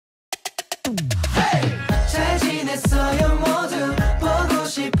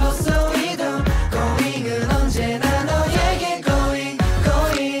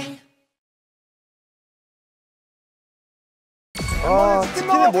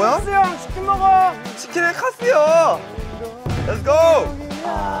뭐야? 카스 형 치킨 먹어. 치킨에 카스요. Let's go.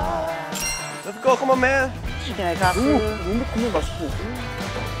 Let's go, come on, man. 치킨에 카스. 너무 크면 맛있고.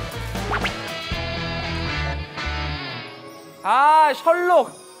 아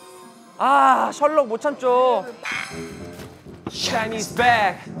셜록. 아 셜록 못 참죠. Chinese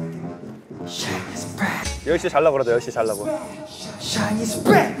back. Chinese back. 10시 잘라고 그러다 10시 잘라고. Chinese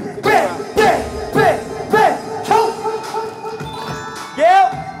back. Back. Back. Back. Back. Yeah.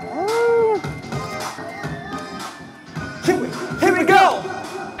 Here we go.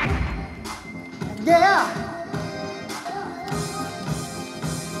 Yeah.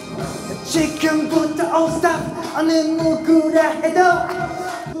 지금부터 all stop. 어느 누구라 해도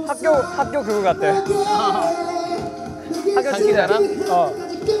학교 그거 같아. 학교 장기자랑?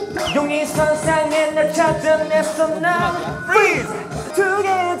 용이 선상에 날 찾아냈어 나 Freeze!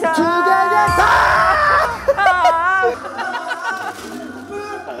 Together!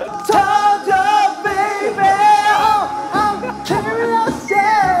 터져 baby I'm curious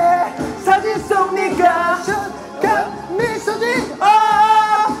yeah 사진 속 네가 가 미소진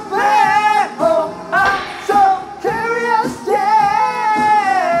Oh baby Oh I'm so curious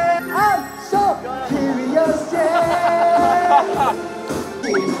yeah I'm so curious yeah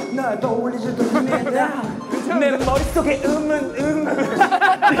날 떠올리지도 않는다 내 머릿속에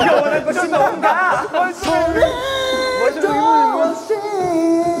네가 원할 것이 뭔가 머릿속에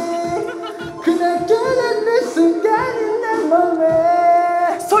그날 깨닫는 순간이 내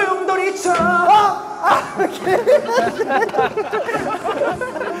맘에 소용돌이처럼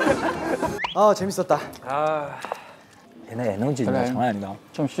아 재밌었다. 얘네 에너지 그래. 장난 아니다.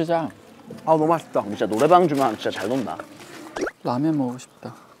 좀 쉬자. 아 너무 맛있다. 진짜 노래방 주면 진짜 잘 논다. 라면 먹고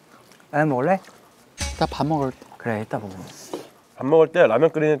싶다. 라면 먹을래? 이따 밥 먹을 때. 그래 이따 먹어. 밥 먹을 때 라면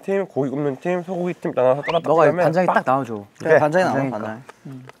끓이는 팀, 고기 굽는 팀, 소고기 팀 나눠서 따라 너가 하면 반장이 딱 나와줘. 그래 반장이 나와 반장이니까. 반장.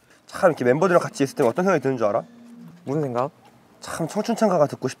 참 이렇게 멤버들이랑 같이 있을 때 어떤 생각이 드는 줄 알아? 무슨 생각? 참 청춘창가가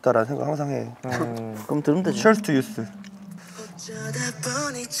듣고 싶다라는 생각 항상 해. 그럼 들으면 되지. Cheers to youth.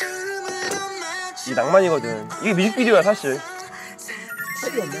 이 낭만이거든. 이게 뮤직비디오야 사실.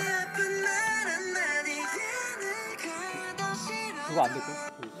 그거 안 될까?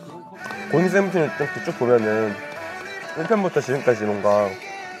 고잉 세븐틴을 쭉 보면은 1편부터 지금까지 뭔가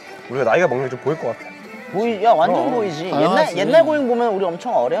우리가 나이가 먹는 게 좀 보일 것 같아. 야 완전 보이지. 옛날 고잉 보면 우리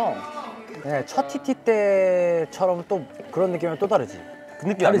엄청 어려. 네, 첫 TT 때처럼 또 그런 느낌이랑 또 다르지. 그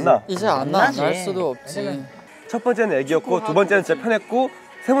느낌이 안 나. 이제 안 날 수도 없지. 첫 번째는 애기였고 두 번째는 진짜 편했고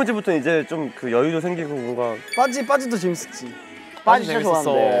세 번째부터는 이제 좀 그 여유도 생기고 뭔가 빠지도 재밌었지. 빠지 진짜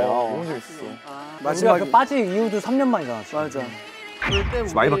좋아하는데. 너무 재밌었어. 마지막 그 빠지 이후도 3년 만이잖아. 맞아. 그때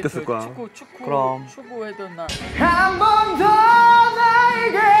많이 우리 바뀌었을 거야. 그럼. 축구했던 날. 한 번 더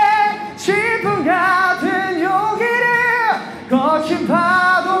나에게 질풍 같은 용기를 거친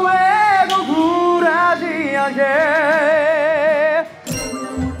파도에도 굴하지 않게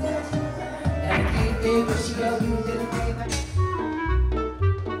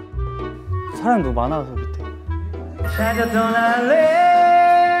사람이 너무 많아서 밑에. 찾아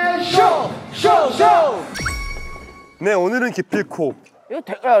떠날래 쇼! 네 오늘은 기필코 이거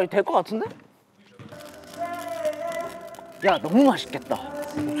될 것 같은데? 야 너무 맛있겠다.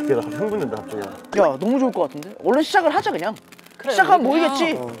 어떻게 나 흥분된다 갑자기. 야 너무 좋을 것 같은데? 얼른 시작을 하자 그냥. 시작하면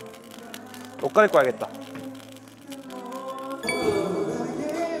모이겠지. 옷 갈아입고 와야겠다.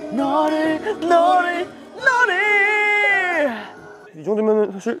 너를 이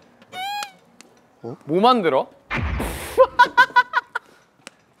정도면은 사실 뭐 만들어?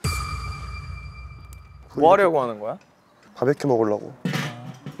 뭐 하려고 하는 거야? 바베큐 먹으려고.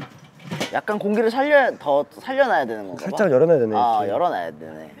 약간 공기를 더 살려놔야 되는 건가 봐. 살짝 열어놔야 되네. 아 이렇게. 열어놔야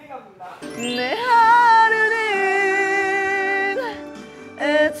되네. 내 하루는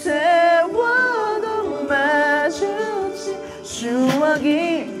애태워도 마주치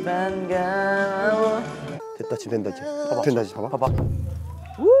추억이 반가워. 됐다 지금 된다 이제. 봐봐. 된다 이제 봐봐.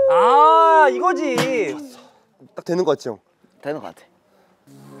 아 이거지. 딱 되는 거 같지 형? 되는 것 같아.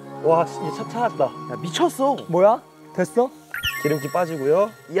 와 이제 차 찾았다. 야 미쳤어. 뭐야? 됐어? 기름기 빠지고요.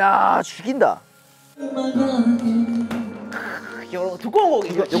 야 죽인다. 여러분 두꺼운 거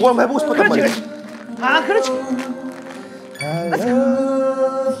이거 이거 한번 해보고 싶었단 말이야. 아 그렇지.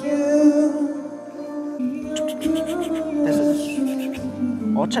 됐어.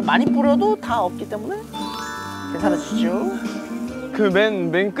 어차피 많이 뿌려도 다 없기 때문에 괜찮으시죠? 그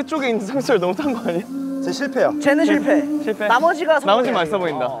맨 끝쪽에 있는 상처를 너무 탄 거 아니야? 제 실패야. 쟤는 실패. 나머지가 나머지 맛있어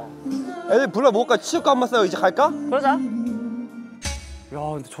보인다. 애들 불러 먹을까? 치울까 한번 싸요. 이제 갈까? 그러자. 야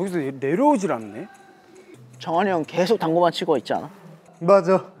근데 저기서 내려오질 않네. 정한이 형 계속 당구만 치고 있지 않아?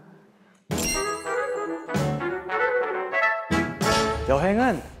 맞아.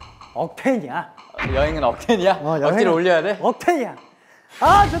 여행은 억텐이야. 여행은 억텐이야? 여행은 억지를 올려야 돼? 억텐이야.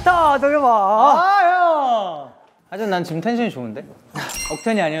 아 좋다 동엽아. 아 형. 하여튼 난 지금 텐션이 좋은데?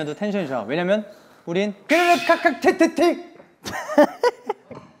 억텐이 아니어도 텐션이 좋아. 왜냐면 우린 그르륵 kakak TTT.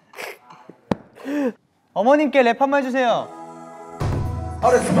 어머님께 랩 한번 해주세요.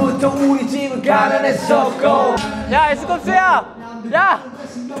 어려서부터 우리 집은 가난했었고 야 에스쿱스야! 야!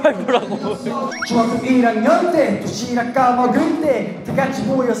 빨리 뭐라고. 중학교 1학년 때 도시락 까먹을 때 다같이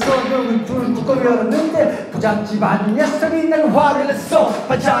모여서 눈을 뚫고 열었는데 부잣집 아닌 녀석이 날 화를 냈어.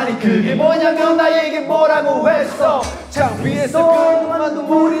 반찬이 그게 뭐냐면 나에게 뭐라고 했어. 창 위에서 그만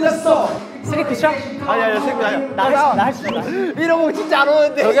눈물이 났어. 스리크션? 아니야 스리크 아니야. 나 할 수 있어. 이런 거 진짜 안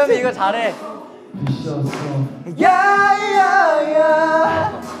오는데. 도겸이 이거 잘해. 야야야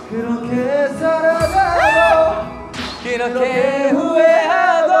그렇게 살아가고 그렇게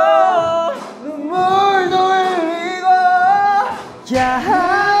후회하고 눈물도 흘리고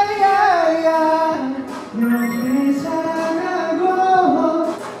야야야 그렇게 살아가고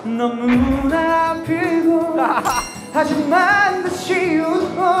너무 아프고 하지만 더 쉬운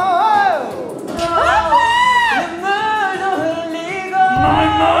눈물도 흘리고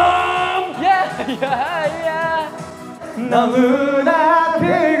야야야 너무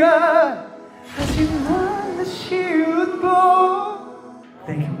아프고 하지만 더 쉬운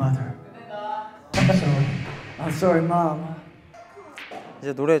Thank you, mother. I'm sorry, mom.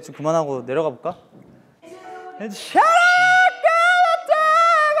 이제 노래 좀 그만하고 내려가 볼까?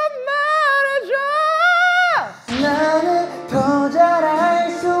 나는 더 잘할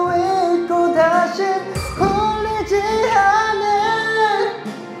수 있고 다시 홀리지 않은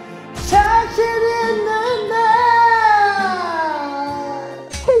자신 있는 나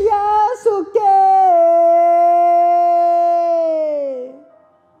약속해.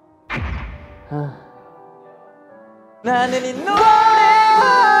 나는 이 노래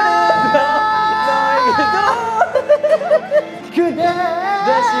부르며 그대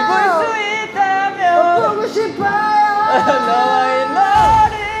다시 볼 수 있다면 보고 싶어요. 너와의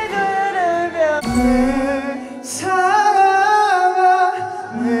노래 들으며 내 사랑아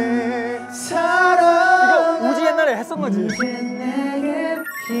내 사랑 이거 우지 옛날에 했던 거지. 내게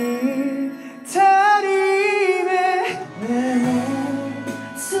기다림에 내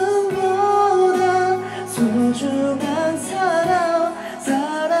숨보다 소중한 사랑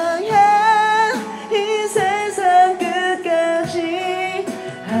사랑해 이 세상 끝까지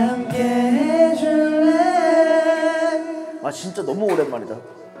함께 해줄래. 아 진짜 너무 오랜만이다.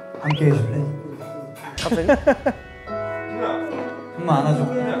 함께 해줄래? 갑자기? 정말 안아줘.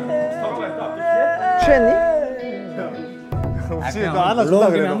 취했니? 혹시 너 안아준다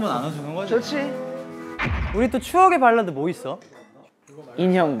그래. 한번 안아주는 거지. 좋지. 우리 또 추억의 발라드 뭐 있어?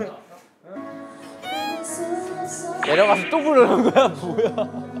 인형. 내려가서 또 부르는 거야 뭐야?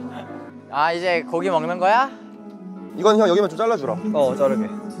 아 이제 고기 먹는 거야? 이건 형 여기만 좀 잘라주라. 자르게.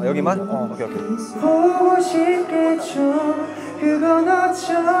 여기만? 오케이. 보고 싶겠죠. 그건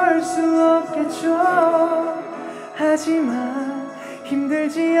어쩔 수 없겠죠. 하지만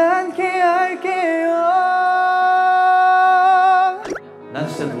힘들지 않게 할게요. 난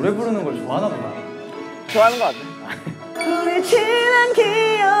진짜 노래 부르는 걸 좋아하나 보다. 좋아하는 거 같아. 우리 지난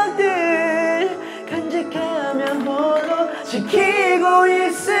기억들 간직하면 홀로 지키고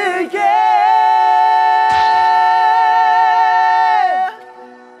있을게.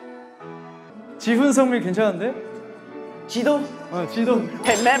 지훈 성밀 괜찮은데? 지도? 지도.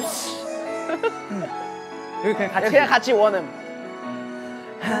 맵스. 여기 그냥 같이. 그냥 같이 원음.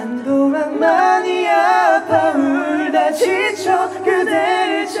 한동안 많이 아파 울다 지쳐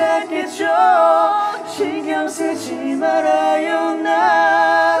그대를 찾겠죠. 신경 쓰지 말아요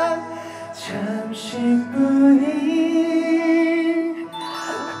난 잠시뿐이.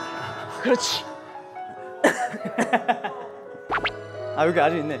 그렇지. 아 여기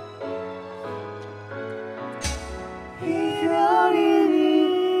아직 있네.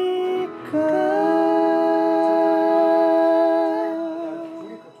 이별이니까.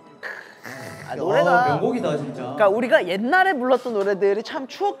 노래가 명곡이다 진짜. 그러니까 우리가 옛날에 불렀던 노래들이 참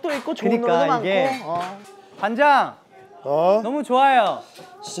추억도 있고 좋은 노래도 많고. 반장 너무 좋아요.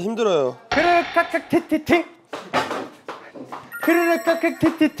 진짜 힘들어요. 그르륵 kakak TTT. 그르륵 kakak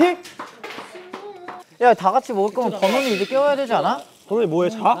TTT. 야, 다 같이 먹을 거면 번호는 이제 깨워야 되지 않아? 오늘 뭐해?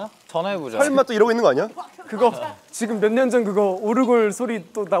 자? 전화해보자. 설마 또 이러고 있는 거 아니야? 그거 지금 몇 년 전 그거 오르골 소리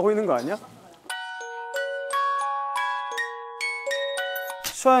또 나고 있는 거 아니야?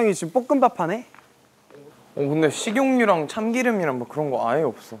 슈아 형이 지금 볶음밥 하네? 근데 식용유랑 참기름이랑 뭐 그런 거 아예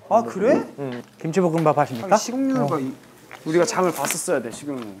없어. 아 그래? 응. 김치볶음밥 하십니까? 식용유가 우리가 장을 봤었어야 돼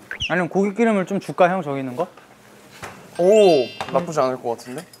식용유. 아니면 고기기름을 좀 줄까 형 저기 있는 거? 오 나쁘지 않을 것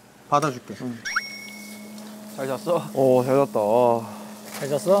같은데? 받아줄게. 잘 잤어? 오 잘 잤다. 잘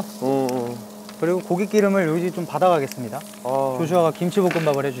잤어? 그리고 고기 기름을 여기 좀 받아가겠습니다. 조슈아가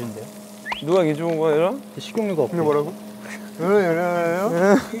김치볶음밥을 해주신대요. 누가 기준 거야? 식용유가 없대. 뭐라고?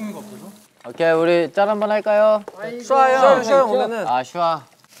 오케이 우리 짤 한번 할까요? 슈아 형 오면은. 아 슈아.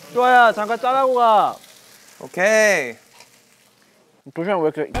 슈아야 잠깐 짠하고 가. 오케이. 조시랑 왜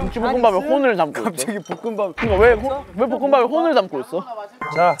이렇게 김치볶음밥에 혼을 담고 있어? 갑자기 볶음밥. 그러니까 왜 볶음밥에 혼을 담고 있어?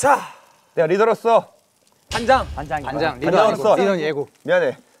 자, 내가 리더로서 반장 반장으로서 리더는 예고.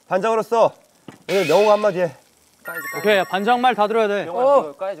 미안해. 반장으로서 오늘 명호 한마디 해. 오케이 반장 말 다 들어야 돼.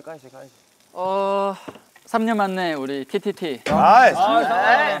 까야지. 3년 만에 우리 TTT. 아이,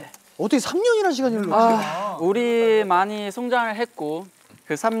 어떻게 3년이나 시간이 흘러? 우리 많이 성장을 했고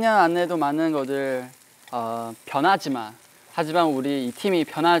그 3년 안에도 많은 것들 하지만 우리 이 팀이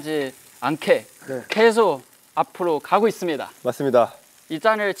변하지 않게 계속 앞으로 가고 있습니다. 맞습니다. 이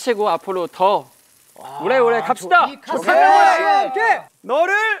짠을 치고 앞으로 더 오래오래 갑시다.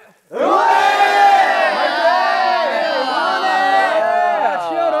 너를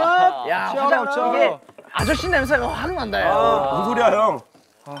야 이게 아저씨 냄새가 확 난다. 야. 무슨 소리야, 형?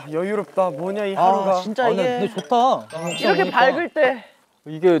 아 여유롭다. 뭐냐 이 하루가. 진짜 이게 근데 좋다. 이렇게 밝을 때.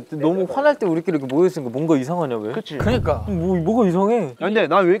 이게 너무 화날 때 우리끼리 이렇게 모여있으니까 뭔가 이상하냐 왜? 그치. 그러니까 뭐가 이상해? 근데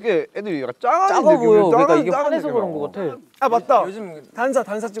난 왜 이렇게 애들이 약간 작아 보여. 그러니까 이게 화내서 그런 거 같아. 아 맞다. 요즘 단사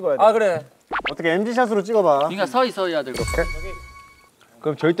찍어야 돼. 아 그래. 어떻게 MZ샷으로 찍어봐. 그러니까 서희 해야 될 거.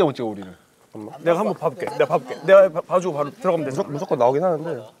 그럼 절대 못 찍어, 우리를. 내가 한번 봐볼게. 내가 봐주고 바로 들어가면 돼. 무조건 나오긴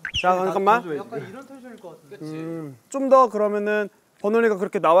하는데. 자 잠깐만. 좀 더 그러면은 버논이가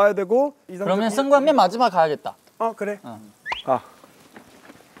그렇게 나와야 되고. 그러면 승관 맨 마지막 가야겠다. 그래.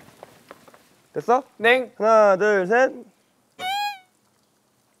 됐어? 냉. 하나, 둘, 셋.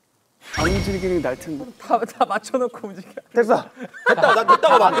 안 움직이는 날 텐데. 다 맞춰놓고 움직여. 됐어.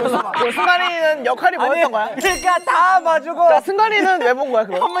 됐다고 봐. 승관이는 역할이 뭐였던 거야? 그러니까 다 봐주고. 자, 승관이는 왜 본 거야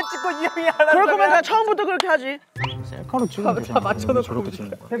그럼? 한번 찍고 이 형이 하나. 그럴 거면 그냥 처음부터 그렇게 하지. 다 맞춰놓고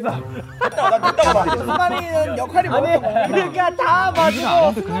움직여. 승관이는 역할이 뭐였던 거야? 그러니까 다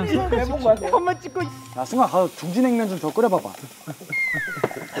봐주고. 그냥 왜본 거야? 한번 찍고. 야 승아 가서 중진냉면 좀 더 끓여봐봐.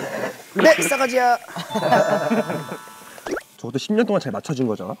 네 싸가지야. 저것도 10년 동안 잘 맞춰진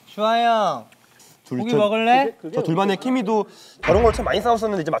거잖아. 슈아 형 고기 먹을래? 저 둘만의 케미도 저런 걸 참 많이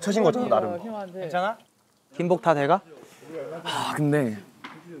싸웠었는데 이제 맞춰진 거잖아, 나름. 괜찮아? 김복 다 돼가? 근데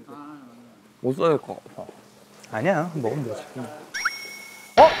못 써야 될 것 같아. 아니야 먹으면 되지.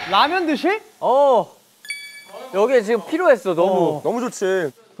 라면 드실? 여기 지금 필요했어 너무. 너무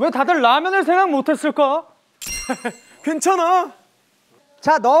좋지. 왜 다들 라면을 생각 못했을까? 괜찮아.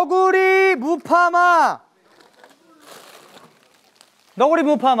 자 너구리 무파마. 너구리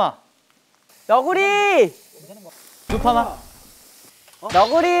무파마. 너구리. 무파마.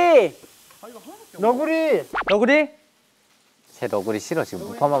 너구리. 너구리. 쟤 너구리 싫어 지금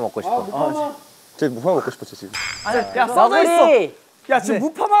무파마 먹고 싶어. 쟤 무파 먹고 싶었지 지금. 야 써져 있어. 야 지금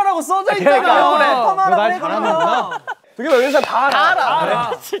무파마라고 써져 있잖아. 말 잘하는구나. 되게 많은 사람 다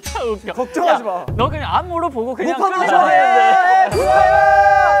알아. 진짜 웃겨. 걱정하지 마. 너 그냥 안 물어보고 그냥 무파마.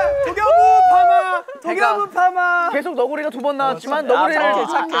 계속 너구리가 두 번 나왔지만 너구리를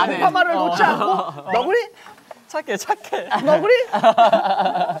무파마를 놓지 않고 너구리? 착해. 너구리?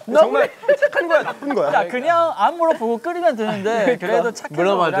 정말 착한 거야, 나쁜 거야? 야 그냥 안 물어보고 끓이면 되는데 그래도 착해서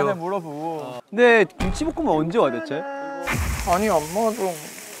물어봐줘. 라면 물어보고. 근데 김치볶음은 언제 와 대체? 아니 엄마가 좀.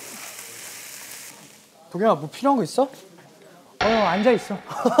 동현아 뭐 필요한 거 있어? 앉아 있어.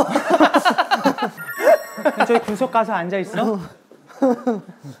 저기 구석 가서 앉아 있어.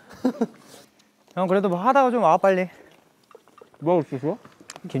 형 그래도 뭐 하다가 좀 와 빨리. 뭐 있어?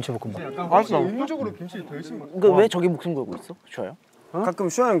 김치볶음밥. 알았어. 왜 저기 목숨 걸고 있어? 슈아야? 가끔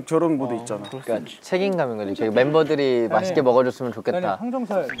슈아 형 저런 무드 있잖아. 그러니까 책임감인 거지. 되게 멤버들이 맛있게 먹어줬으면 좋겠다.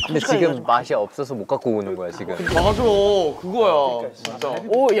 항정살. 근데 지금 맛이 없어서 못 갖고 오는 거야 지금. 맞아. 그거야. 진짜.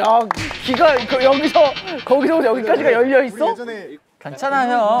 오, 야, 귀가 여기서 거기서 여기까지가 열려 있어? 괜찮아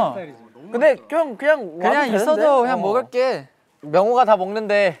형. 근데 형 그냥 있어도 그냥 먹을게. 명호가 다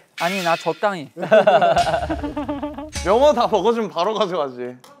먹는데. 아니 나 적당히. 명호 다 먹어주면 바로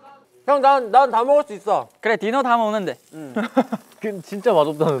가져가지. 형 난 다 먹을 수 있어. 그래 디너 다 먹는데. 진짜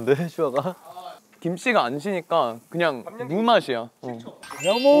맛없다는데 슈아가. 김치가 안 쉬니까 그냥 무 맛이야.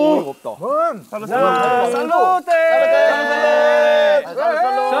 명호. 없다. 살로테.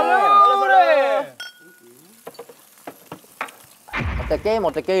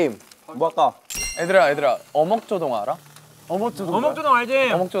 어때 게임? 뭐 할까? 얘들아 어묵조동 알아? 어묵조동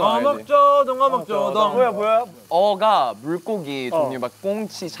알지? 어묵조동. 뭐야? 어가 물고기 종류 막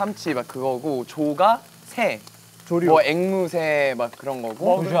꽁치, 참치 막 그거고 조가 새. 뭐 앵무새 막 그런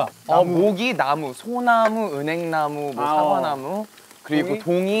거고. 모기 나무, 소나무, 은행나무, 뭐 사과나무. 그리고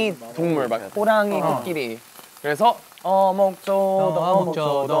동이 동물 막 호랑이, 코끼리. 그래서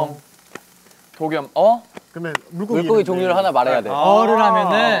어목조동. 도겸 그러면 물고기 종류를 하나 말해야 돼. 어를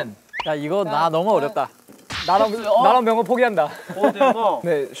하면은 야 이거 나 너무 어렵다. 나랑 명호 포기한다.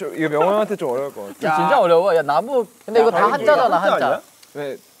 네, 이거 명호한테 좀 어려울 것 같아. 진짜 어려워. 야 나무. 근데 이거 다 한자잖아 한자.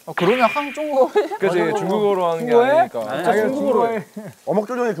 네, 그러면 한중국어. 그치 중국어로 하는 게 아니니까. 중국어로 해.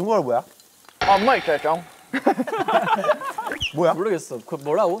 어묵조정의 중국어로 뭐야? 엄마 있겠죠? 뭐야? 모르겠어. 그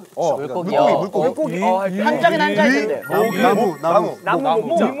뭐라고? 물고기야. 물고기. 한자긴 한자인데.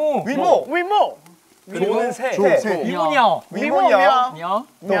 위모. 조는 새. 위모냐. 위모냐.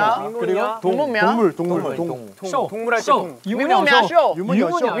 그리고 동물. 동물할 때 동. 위모냐 쇼. 유모냐.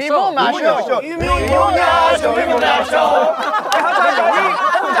 위모냐 쇼.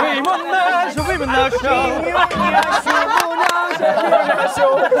 야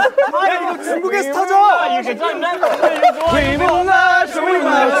이거 중국에서 터져.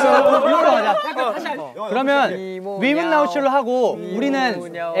 그러면 위문나우쇼로 하고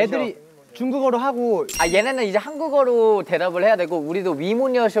우리는 애들이 중국어로 하고 아 얘네는 이제 한국어로 대답을 해야 되고 우리도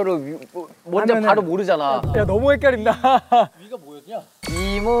위모녀쇼로 먼저 하면은- 바로 모르잖아. 야 너무 헷갈린다.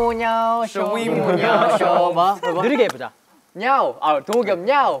 위모녀쇼 위모녀쇼 봐. 느리게 해보자. 냐오. 아 도겸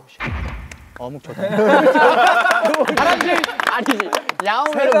냐오. 어묵 좋다. 사람들 아니지.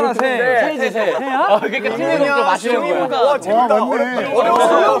 야오면 새지 새. 새야? 그러니까 틀린 것도 맞추는 거야. 와 재밌다.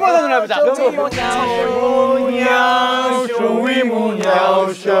 어려운 버전으로 해보자.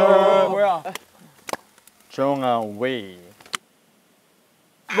 뭐야? 정아웨이.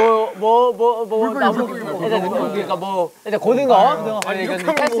 그러니까 뭐 일단 고등어. 아니 이건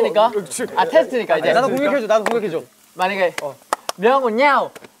테스트니까. 아 테스트니까 이제. 나도 공격해줘. 나도 공격해줘. 만약에 명은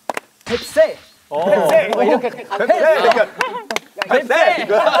냐오. 백세. 뭐 이렇게 백세.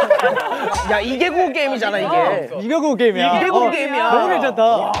 야 이게 고 게임이잖아 이게. 이거 그 게임이야. 이게 고 게임이야. 너무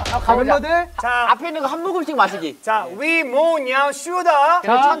괜찮다. 멤버들 앞에 있는 거 한 모금씩 마시기. 자 위모냐 쇼다.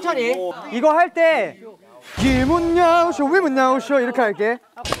 그럼 천천히. 이거 할 때 위문나우쇼 위문나우쇼 이렇게 할게.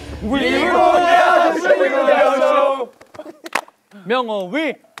 명어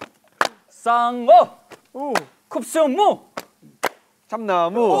위 쌍어 쿱스무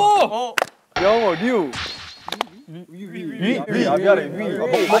참나무. 영어 류.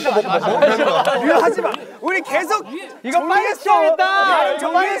 하지 마. 우리 계속 이거 빨리 써야겠다.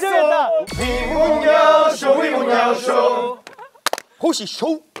 정리했어. 호시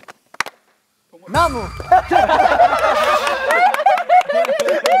쇼. 나무.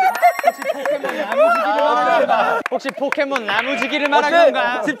 혹시 포켓몬 나무지기를 말한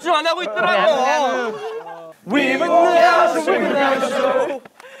건가? 집중 안 하고 있더라고.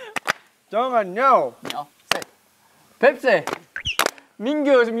 정한요. 뱁새.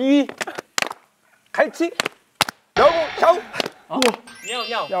 민규 좀 이. 갈치.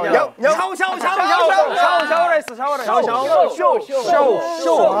 샤워라 했어.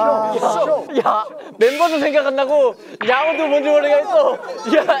 야 멤버도 생각 안 나고 야오도 뭔지 모르겠어. 야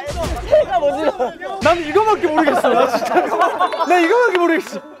새가 뭔지. 난 이거밖에 모르겠어. 나 진짜. 나 이거밖에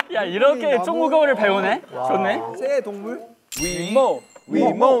모르겠어. 야 이렇게 중국어를 배우네? 좋네. 새 동물.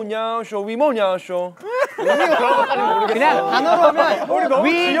 위모냐쇼. 그냥 단어로 하면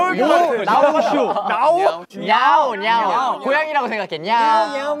위모나우쇼. 야오 냐오. 고양이라고 생각해.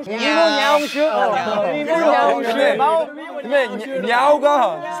 냐오. 위모나우쇼. 근데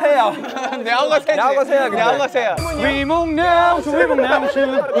냐오가 새야. 냐오가 새야. 냐오가 새야. 위모나우쇼.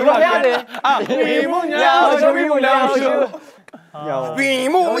 이거 해야 돼.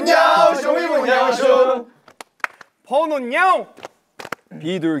 위모냐쇼. 번호냐.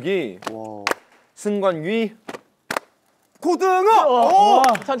 비둘기. 승관위. 고등어.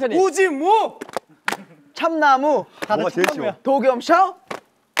 천천히. 오지무. 참나무. 뭐가 제일 쉬워? 도겸쇼.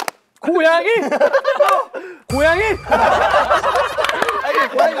 고양이. 고양이.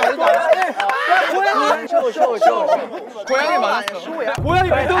 고양이 맞았어. 고양이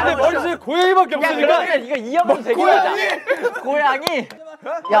믿었는데 머릿속에 고양이밖에 없으니까. 그러니까 이거 이어가면 되게 맞아. 고양이.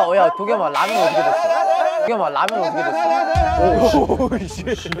 야 도겸아 라면 어떻게 됐어? 도겸아 라면 어떻게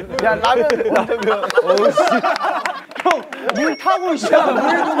됐어? 야 라면. 물 타고 있어.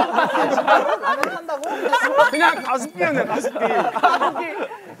 그냥 가습기였네 가습기.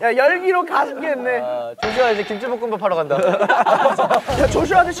 야 열기로 가습기 했네. 조슈아 이제 김치볶음밥 하러 간다. 야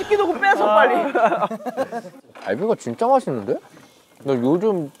조슈아한테 식기도구 뺏어 빨리. 갈비가 진짜 맛있는데? 나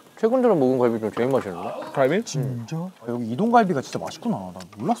요즘 최근 들어 먹은 갈비 중 제일 맛있는데? 갈비? 진짜? 여기 이동갈비가 진짜 맛있구나. 나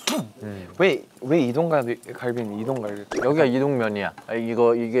몰랐어. 왜 이동갈비는 이동갈비? 여기가 이동면이야.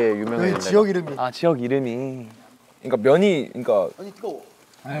 이게 유명해졌네. 지역 이름이. 아 지역 이름이. 그러니까 면이 그러니까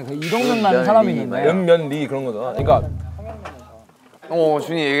그 이동면 나는 사람이 있는데. 면리 그런 거잖아. 그러니까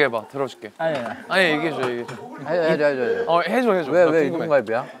준이 얘기해봐. 들어줄게. 아니 얘기해줘. 해줘. 왜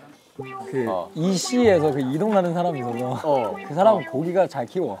이동갈비야? 이 시에서 그 이동나는 사람이 있어서 그 사람은 고기가 잘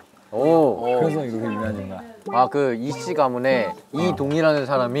키워. 그래서 이렇게 유명해진 거야. 아 그 이씨 가문에 이동이라는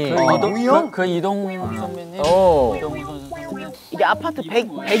사람이 이동? 그 이동 선배님. 이게 아파트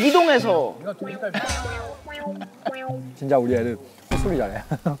 102동에서 진짜 우리 애들 헛소리 잘해.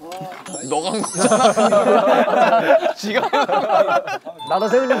 너가 한 거잖아. 지가. 나도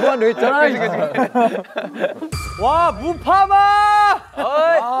세훈이 보안돼 있잖아. 와 무파마!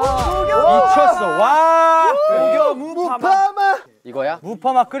 미쳤어. 와. 무파마. 이거야?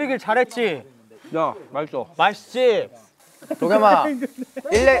 무파마 끓이길 잘했지. 야 맛있어. 맛있지. 도겸아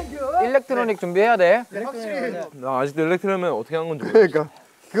일렉트로닉 준비해야 돼. 나 아직도 일렉트로면 어떻게 한 건지 모르겠어. 그러니까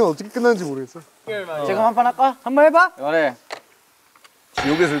그건 어떻게 끝나는지 모르겠어. 지금 한 판 할까? 한번 해봐. 그래.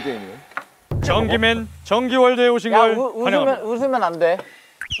 지옥에 설 게임이네. 정기맨 정기월드에 오신 걸 환영합니다. 웃으면 안 돼.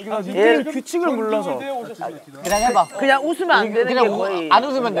 얘 규칙을 몰라서. 그냥 해봐. 그냥 웃으면 안 되는 그냥 게 거의 안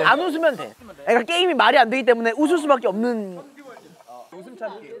웃으면 돼. 안 웃으면 돼. 그러니까 게임이 말이 안 되기 때문에 웃을 수밖에 없는.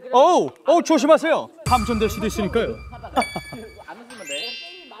 어우 조심하세요. 감전될 수도 있으니까요.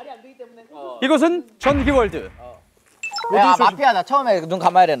 이것은 전기월드. 야 마피아 나 처음에 눈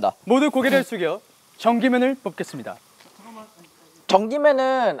감아야 된다. 모두 고개를 숙여 전기맨을 뽑겠습니다.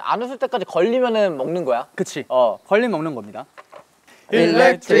 전기맨은 안 웃을 때까지 걸리면은 먹는 거야. 그치. 걸리면 먹는 겁니다.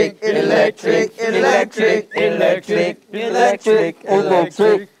 Electric, electric, electric, electric, electric,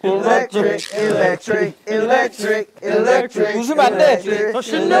 electric, electric, electric, electric, electric. 웃으면 안 돼. 더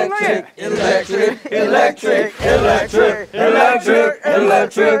신명나게. Electric, electric, electric, electric,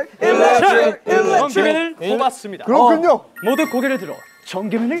 electric, electric, 전기맨을 뽑았습니다. 그렇군요. 모두 고개를 들어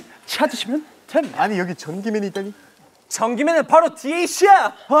전기맨을 찾으시면 됩니다. 아니 여기 전기맨이 있다니. 전기맨은 바로 뒤에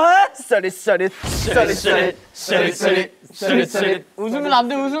있어야. 웃으면 안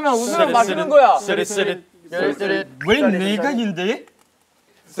돼. 웃으면 마시는 거야. 왜 내가 인데?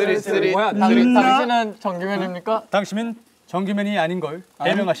 뭐야? 당신은 전기맨입니까? 당신은 전기맨이 아닌 걸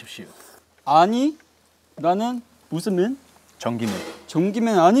해명하십시오. 아니, 나는 무슨 맨? 전기맨.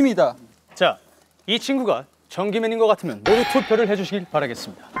 전기맨 아닙니다. 자, 이 친구가 전기맨인 것 같으면 모두 투표를 해주시길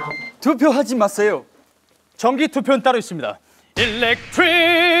바라겠습니다. 투표하지 마세요. 전기 투표는 따로 있습니다.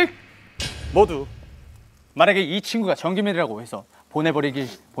 일렉트릭! 모두 만약에 이 친구가 전기맨이라고 해서 보내버릴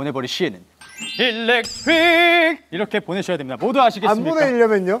시에는 일렉트릭! 이렇게 보내셔야 됩니다. 모두 아시겠습니까? 안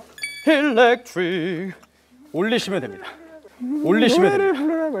보내려면요? 일렉트릭! 올리시면 됩니다. 올리시면 됩니다.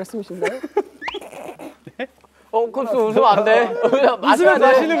 노래를 말씀이신가요? 컵스 웃으면 안 돼. 웃으면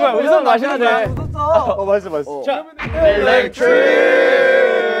마시는 거야. 웃으면 마셔야 돼. 맛있어. 자, 일렉트릭!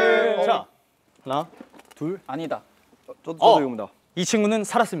 자, 하나, 둘. 아니다. 저도 이겁니다. 이 친구는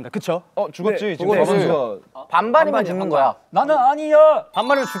살았습니다. 그쵸? 죽었지. 지금 가방수가 반반이면 죽는 거야. 나는 아니야.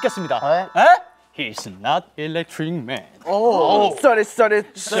 반말은 죽겠습니다. 에? He's not electric man.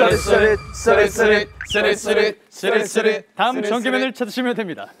 다음 전기맨을 찾으시면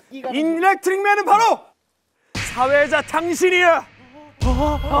됩니다. 일렉트릭맨은 바로 사회자 당신이야.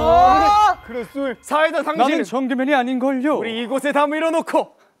 사회자 나는 당신은 전기맨이 아닌걸요. 우리 이곳에 다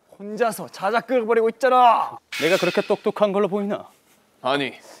밀어놓고 혼자서 자작극을 벌이고 있잖아. 내가 그렇게 똑똑한 걸로 보이나?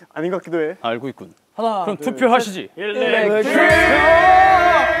 아니. 아닌 것 같기도 해. 알고 있군. 그럼 투표하시지.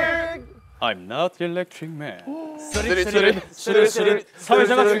 I'm not electric man.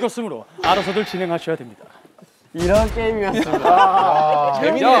 사회자가 죽었으므로 알아서들 진행하셔야 됩니다. 이런 게임이었습니다.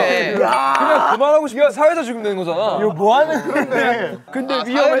 재밌네. 그냥 그만하고 싶으면 사회자 죽으면 되는 거잖아. 이거 뭐 하는 건데? 근데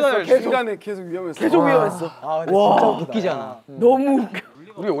위험했어. 중간에 계속 위험했어. 계속 위험했어. 진짜 웃기잖아. 너무 웃겨.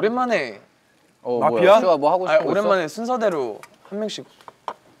 우리 오랜만에 마피아? 뭐 하고 싶어? 오랜만에 순서대로 한 명씩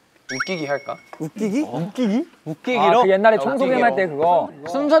웃기기 할까? 웃기기로? 그 옛날에 청소년 할 때 그거.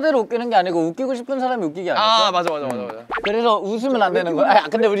 순서대로 웃기는 게 아니고 웃기고 싶은 사람이 웃기기 아니었어? 아 맞아. 그래서 웃으면 안 되는 거야.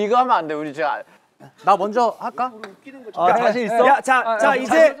 근데 우리 이거 하면 안 돼. 우리 제가 나 먼저 할까? 자신 있어? 야, 자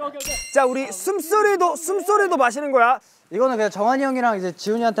이제 자 우리 숨소리도 마시는 거야. 이거는 그냥 정한이 형이랑 이제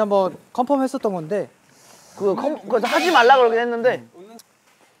지훈이한테 한번 컨펌했었던 건데 그거 하지 말라 그러긴 했는데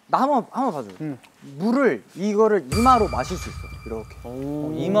나 한번 봐줘. 물을 이거를 이마로 마실 수 있어. 이렇게.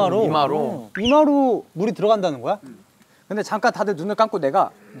 이마로? 이마로 물이 들어간다는 거야? 근데 잠깐 다들 눈을 감고 내가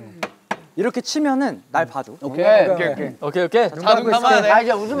이렇게 치면은 날 봐줘. 오케이. 다 눈 감아야 돼. 아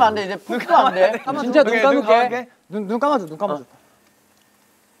이제 웃으면 안 돼. 이제 푹도 안 돼. 진짜 눈 감을게. 눈 감아줘.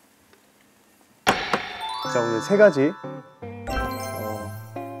 자, 오늘 3가지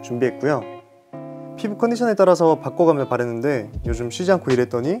준비했고요. 피부 컨디션에 따라서 바꿔가며 바르는데 요즘 쉬지 않고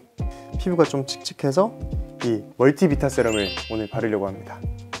일했더니 피부가 좀 칙칙해서 이 멀티비타 세럼을 오늘 바르려고 합니다.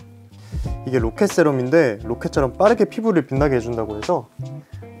 이게 로켓 세럼인데 로켓처럼 빠르게 피부를 빛나게 해준다고 해서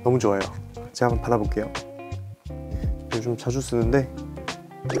너무 좋아요. 제가 한번 받아볼게요. 요즘 자주 쓰는데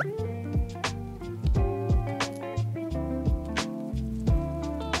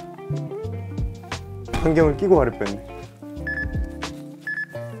안경을 끼고 바를 뻔했네.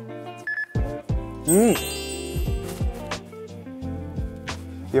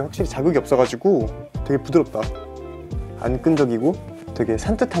 이게 확실히 자극이 없어가지고 되게 부드럽다. 안 끈적이고 되게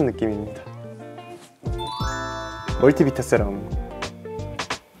산뜻한 느낌입니다. 멀티비타 세럼.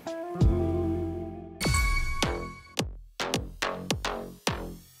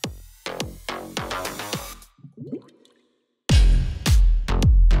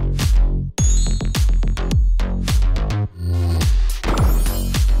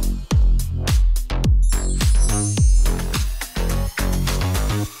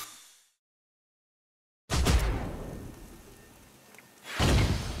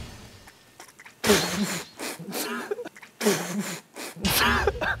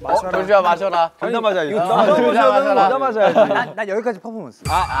 조슈아 마셔라. 둘다 맞아. 이거 둘다 마셔라. 난 여기까지 퍼포먼스.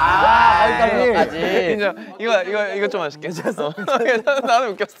 거기까지. 인정. 이거 좀 아쉽게. 괜찮았어.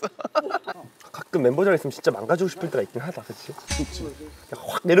 나는 웃겼어. 가끔 멤버들 있으면 진짜 망가지고 싶을 때가 있긴 하다, 그치? 그냥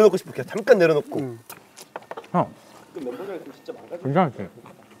확 내려놓고 싶어, 그냥 잠깐 내려놓고. 형. 가끔 멤버들 있으면 진짜 망가지고 괜찮았지?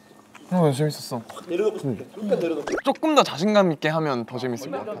 재밌었어. 확 내려놓고 싶어, 그냥 잠깐 내려놓고. 조금 더 자신감 있게 하면 더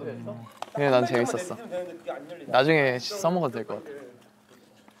재밌을 것 같아. 그래, 난 재밌었어. 나중에 써먹어도 될 것 같아.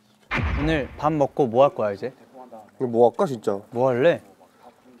 오늘 밥 먹고 뭐 할 거야 이제? 뭐 할까 진짜? 뭐 할래?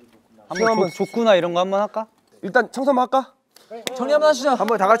 한번 족구나 이런 거 한번 할까? 일단 청소 한번 할까? 정리 한번 하시죠.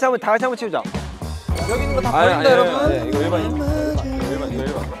 한번 다 같이 한번 치우자. 여기 있는 거 다 버린다 여러분. 이거 일반인.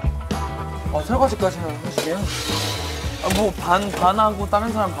 설거지까지는 하시게요? 뭐 반하고 다른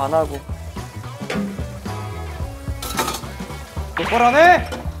사람 반하고. 똑바로 하네.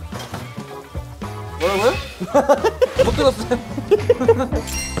 뭐라고요? 못 들었어요.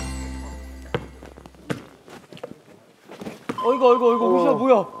 어이구 호시야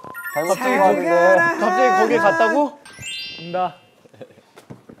뭐야? 갑자기 거기에 갔다고? 나.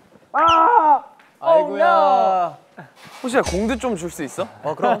 아이고야. 호시야 공도 좀 줄 수 있어?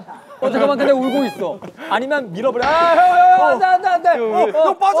 그럼. 잠깐만 근데 울고 있어. 아니면 밀어버려. 형 안돼.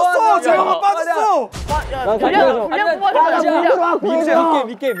 너 빠졌어. 제가 빠졌어.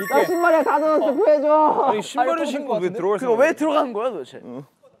 믿게. 신발에 다 넣었어. 구해줘. 아니 신발을 신고 왜 들어갈 수? 왜 들어간 거야 도대체?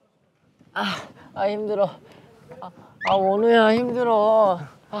 아 힘들어. 원우야 힘들어.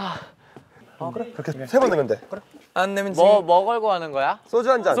 그렇게 3번 넣으면 돼. 그래. 안 내면 뭐 걸고 하는 거야?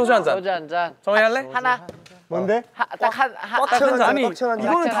 소주 한 잔. 소주 한 잔. 소주 한 잔. 정리할래? 하나. 뭔데? 딱한 아니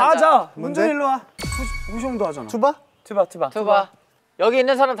이거는 다 하자. 문제 일로 와. 우시 형도 하잖아. 투바? 투바. 여기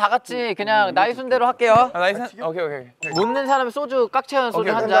있는 사람 다 같이 그냥 나이 순대로 할게요. 나이스. 오케이. 묻는 사람 소주 깍 채운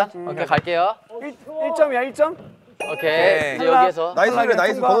소주 한 잔. 오케이 갈게요. 1점이야 1점. 오케이. 이제 여기에서.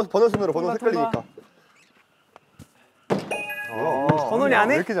 나이스 번호 순으로 번호 헷갈리니까. 번호니 안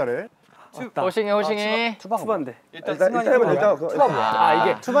왜 해? 이렇게 잘해? 호싱이. 투반데. 일단 해봐. 일단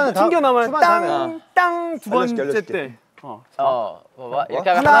이게 투바는 튕겨나면 투바는 땅 두 번째 알려줄게. 때. 봐봐. 이렇게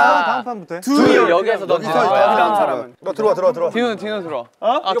하면 다음 판부터 해. 둘 여기에서 던지는 거야. 다음 사람은. 너 들어와. 디노 들어와.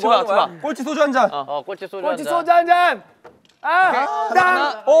 투바. 꼴찌 소주 한 잔. 꼴찌 소주 한 꼴찌 잔. 소주 한 잔.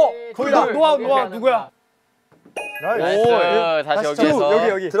 땅. 거기다 놓아 누구야? 나이스. 다시 여기에서.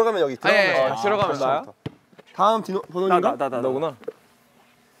 여기 들어가면 여기. 들어가면 나야? 다음 번호인가? 나 너구나.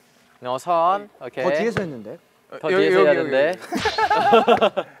 선. 오케이. 더 뒤에서 했는데. 더 뒤에서 해야 되는데.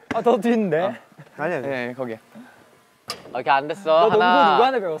 더 뒤인데. 아니야. 네 거기. 오케이 안 됐어. 너 농구 하나.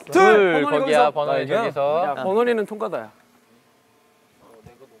 누구한테 배웠어? 둘 거기야. 번호이 저기서. 야 번호리는 통과다야.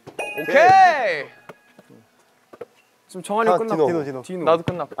 오케이. 지금 정한이 형 끝났고. 디노. 나도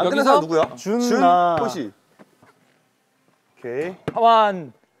끝났고. 안 끝난 사람 누구야? 준나. 호시. 오케이.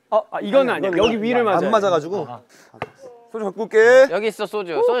 하완. 이거는 아니야. 여기 위를 맞아. 안 맞아가지고. 소주 갖고 올게. 여기 있어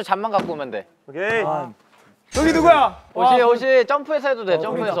소주. 소주 잔만 갖고 오면 돼. 오케이. 여기 누구야? 호시 점프해서 해도 돼.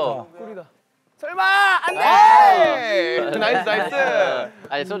 점프해서. 설마 안 돼. 에이, 나이스.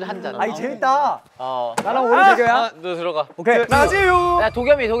 아니 소주 한 잔. 아이 재밌다. 나랑 오늘 대결이야? 너 들어가. 오케이. 나지유. 야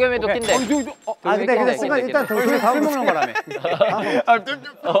도겸이도 낀대. 근데 순간 일단 술 다음 먹는 거라며.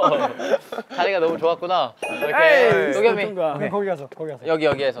 자리가 너무 좋았구나. 오케이. 도겸이. 오케이, 거기 가서.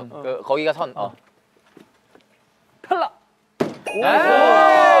 여기에서. 거기가 선. 탈락.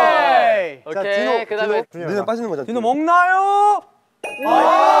 오케이. 그다음에 니는 빠지는 거잖아. 디노 먹나요?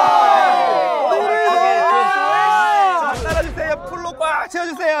 따라주세요. 풀로 꽉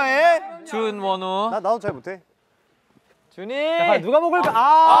채워주세요. 예. 준원우. 나도 잘 못해. 준이. 잠깐 누가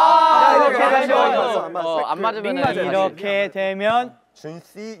먹을까? 이렇게 되면 안 맞으면 이렇게 되면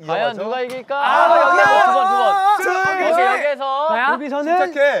준씨 과연 이어가죠. 누가 이길까? 두 번. 여기에서 나야? 여기서는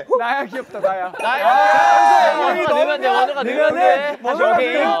침착해. 나야 귀엽다 나야. 원우가 넣으면 돼. 원우가 넣으면 돼. 다시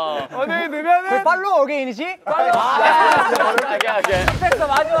어게인. 오늘 넣으면은 팔로우 어게인이지? 오케이. 급했어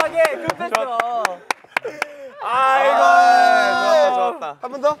마지막에 급했어. 아이고 좋았다.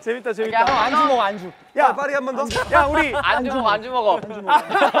 한 번 더? 재밌다. 안주 먹어 안주. 야 빠르게 한 번 더? 야 우리 안주 먹어. 안주 먹어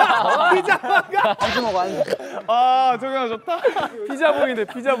안주. 아 정현 좋다. 피자 보이네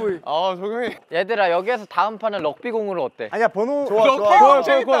피자 보이. 아 정영이. 얘들아 여기에서 다음 판은 럭비공으로 어때? 아니야 번호 좋아. 럭비공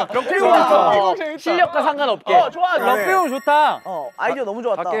실력과 상관없게. 좋아. 럭비공 좋다. 아이디어 너무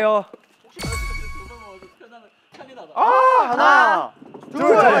좋았다. 갈게요. 하나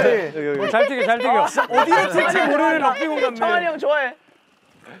둘. 잘 튀겨. 어디에 튈지 모르는 럭비공 같네. 청환이 형 좋아해.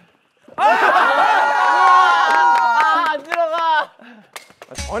 안 들어가.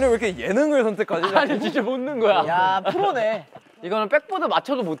 아니 왜 이렇게 예능을 선택하지? 아니 진짜 못 넣는 거야. 야 프로네. 이거는 백보드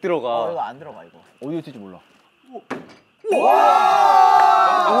맞춰도 못 들어가. 이거 안 들어가 이거. 어디에 튈지 몰라.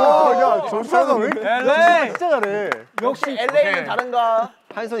 야 조사가 왜 이렇게 LA. 진짜 잘해. 역시 LA는 다른가.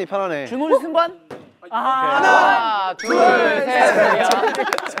 한 손이 편하네. 준호리 승관. 하나, 둘, 셋.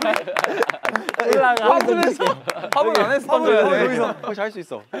 올라가. 화분 안 했어. 던져야 여기서 거의 잘할 수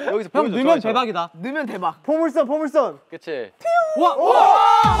있어. 여기서 형 보여줘. 넣으면 대박이다. 넣으면 대박. 포물선. 그치.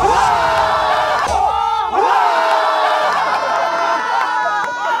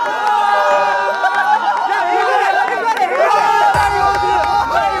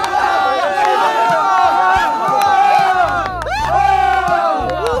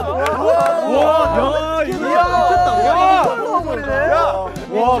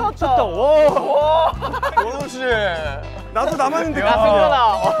 미쳤다. 원우 씨. 나도 남았는데. 야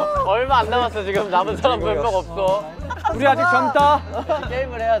승관아 얼마 안 남았어 지금 남은 사람 몇 명 없어. 우리 아직 젊다.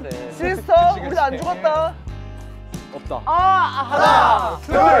 게임을 해야 돼. 시스터 우리도 안 죽었다. 없다. 하나,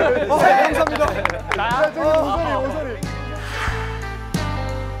 둘, 셋. 감사합니다. 야, 저기 오소리.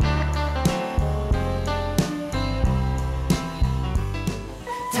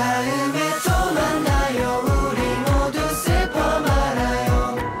 다음에 또 만나요. 우리 모두 슬퍼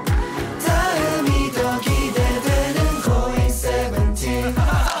말아요. 다음이 더 기대되는 고잉 세븐틴.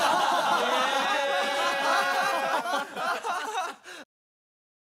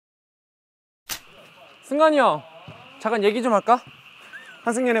 승관이 형. 잠깐 얘기 좀 할까?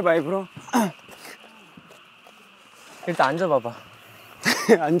 한승연의 바이브로. 일단 앉아봐봐.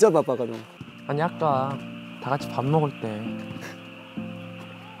 앉아봐봐 그럼. 아니 아까 다 같이 밥 먹을 때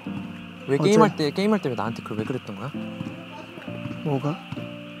왜 게임할 때 왜 나한테 왜 그랬던 거야? 뭐가?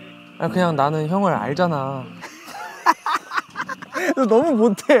 아니 그냥 나는 형을 알잖아. 너 너무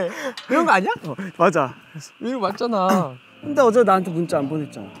못해. 이런 거 아니야? 맞아. 이거 맞잖아. 근데 어제 나한테 문자 안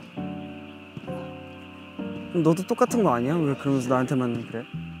보냈잖아. 그럼 너도 똑같은 거 아니야? 왜 그러면서 나한테만 그래?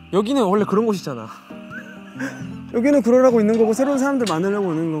 여기는 원래 그런 곳이잖아. 여기는 그러라고 있는 거고 새로운 사람들 만나려고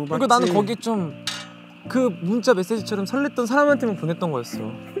오는 거고. 그리고 나는 거기 좀 그 문자 메시지처럼 설렜던 사람한테만 보냈던 거였어.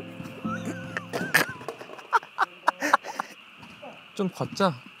 좀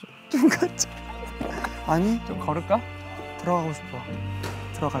걷자. 좀 같이. 아니 좀 걸을까? 들어가고 싶어.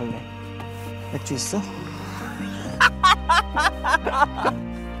 들어갈래. 맥주 있어?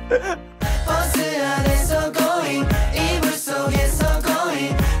 버스 안에서